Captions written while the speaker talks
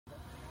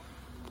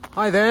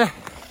Hi there.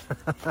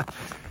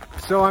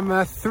 So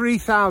I'm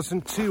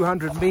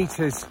 3,200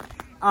 meters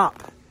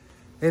up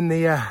in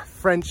the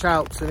French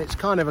Alps, and it's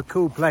kind of a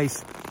cool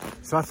place.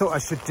 So I thought I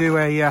should do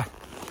a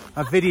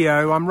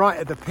video. I'm right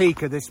at the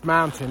peak of this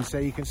mountain, so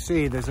you can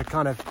see there's a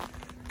kind of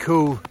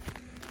cool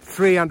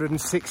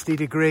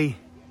 360-degree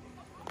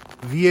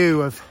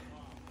view of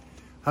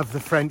the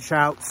French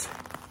Alps.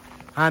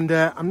 And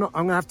I'm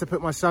gonna have to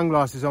put my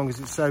sunglasses on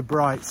because it's so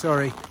bright,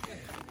 sorry.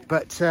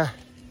 But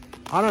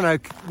I don't know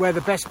where the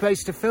best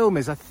place to film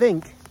is. I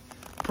think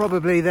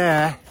probably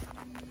there,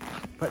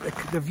 but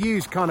the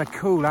view's kind of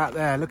cool out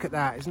there. Look at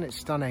that, isn't it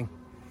stunning?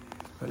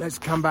 But let's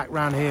come back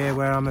round here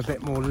where I'm a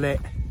bit more lit.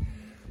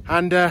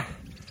 And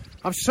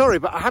I'm sorry,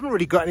 but I haven't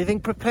really got anything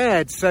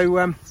prepared, so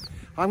I'm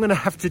gonna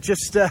have to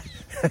just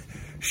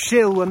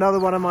shill another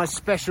one of my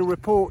special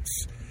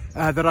reports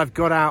that I've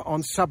got out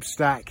on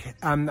Substack.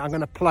 I'm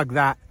going to plug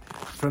that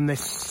from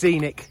this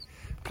scenic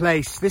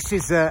place. This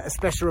is a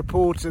special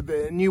report,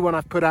 the new one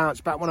I've put out. It's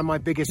about one of my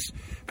biggest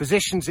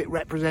positions. It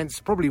represents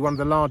probably one of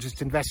the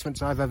largest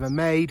investments I've ever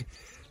made.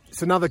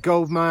 It's another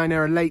gold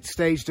miner, a late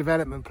stage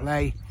development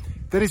play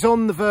that is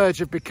on the verge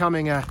of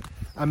becoming a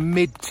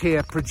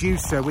mid-tier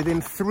producer.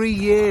 Within 3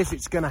 years,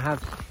 it's going to have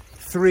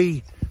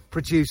 3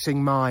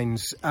 producing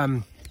mines.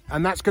 And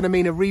that's going to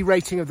mean a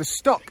re-rating of the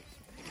stock.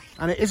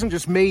 And it isn't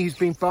just me who's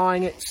been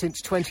buying it.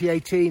 Since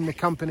 2018, the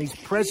company's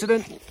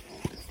president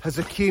has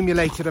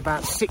accumulated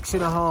about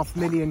 6.5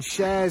 million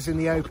shares in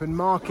the open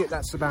market.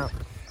 That's about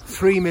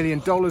 $3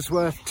 million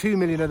worth, 2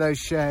 million of those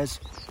shares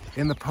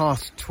in the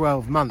past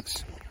 12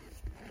 months.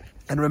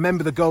 And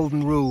remember the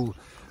golden rule,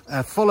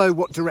 follow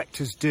what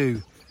directors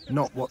do,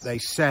 not what they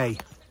say.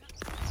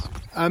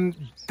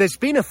 There's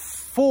been a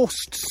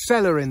forced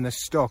seller in the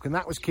stock, and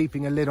that was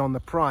keeping a lid on the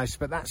price,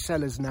 but that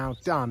seller's now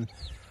done.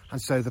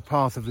 And so the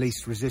path of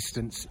least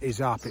resistance is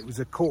up. It was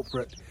a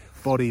corporate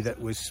body that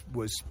was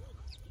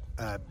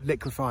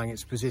liquefying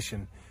its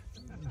position.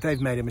 They've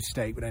made a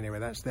mistake, but anyway,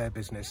 that's their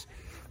business.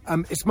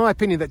 It's my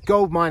opinion that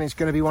gold mining is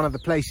going to be one of the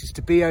places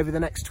to be over the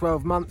next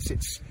 12 months.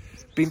 It's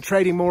been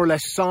trading more or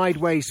less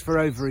sideways for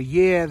over a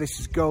year. This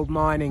is gold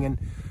mining, and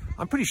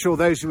I'm pretty sure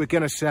those who are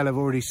going to sell have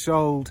already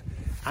sold.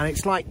 And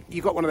it's like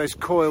you've got one of those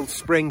coiled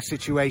spring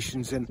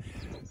situations, and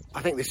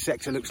I think this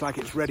sector looks like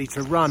it's ready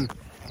to run.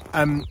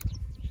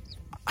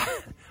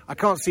 I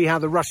can't see how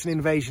the Russian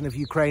invasion of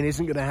Ukraine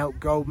isn't going to help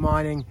gold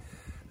mining.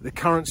 The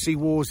currency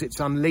wars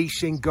it's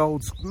unleashing,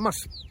 gold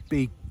must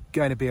be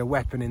going to be a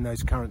weapon in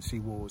those currency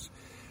wars.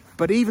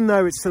 But even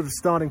though it's sort of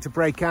starting to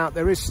break out,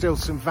 there is still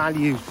some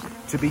value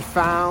to be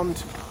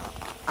found.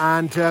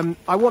 And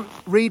I want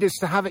readers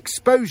to have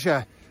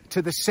exposure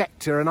to the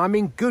sector. And I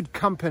mean good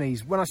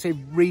companies. When I say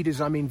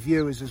readers, I mean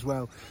viewers as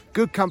well.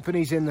 Good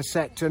companies in the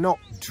sector, not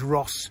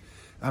dross.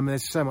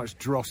 There's so much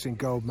dross in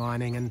gold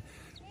mining, and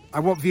I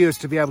want viewers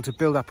to be able to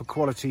build up a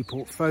quality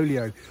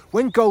portfolio.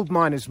 When gold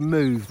miners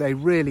move, they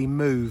really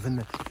move,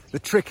 and the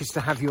trick is to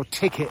have your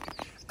ticket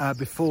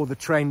before the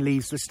train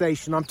leaves the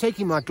station. I'm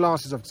taking my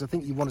glasses off because I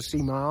think you want to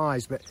see my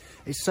eyes, but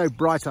it's so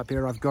bright up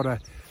here I've got to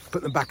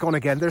put them back on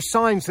again. There are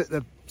signs that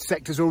the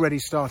sector's already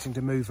starting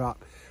to move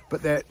up,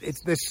 but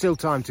there's still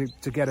time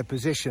to get a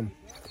position.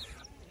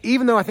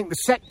 Even though I think the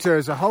sector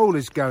as a whole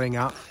is going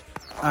up,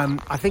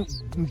 I think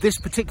this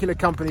particular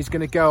company is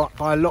going to go up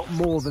by a lot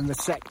more than the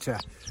sector.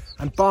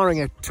 And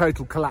barring a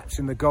total collapse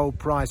in the gold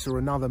price or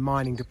another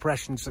mining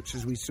depression such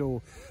as we saw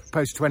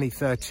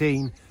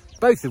post-2013,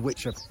 both of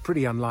which are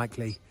pretty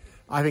unlikely,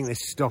 I think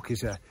this stock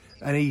is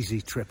an easy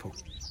triple.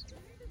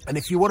 And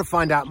if you want to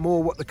find out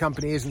more what the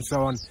company is and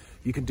so on,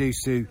 you can do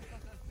so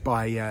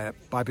by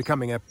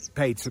becoming a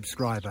paid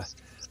subscriber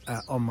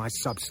on my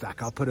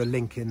Substack. I'll put a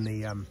link in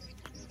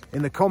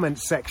the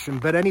comments section.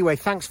 But anyway,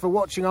 thanks for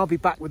watching. I'll be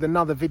back with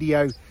another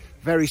video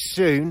very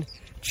soon.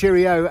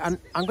 Cheerio. And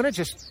I'm going to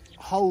just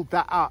hold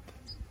that up,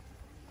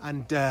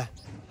 and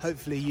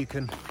hopefully you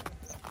can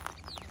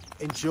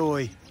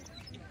enjoy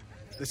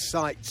the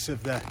sights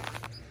of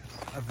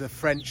the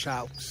French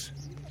Alps.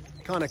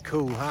 Kind of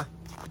cool, huh?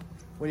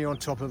 When you're on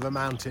top of a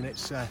mountain,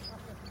 it's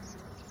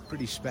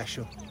pretty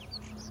special.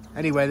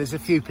 Anyway, there's a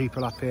few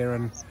people up here,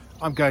 and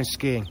I'm going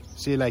skiing.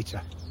 See you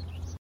later.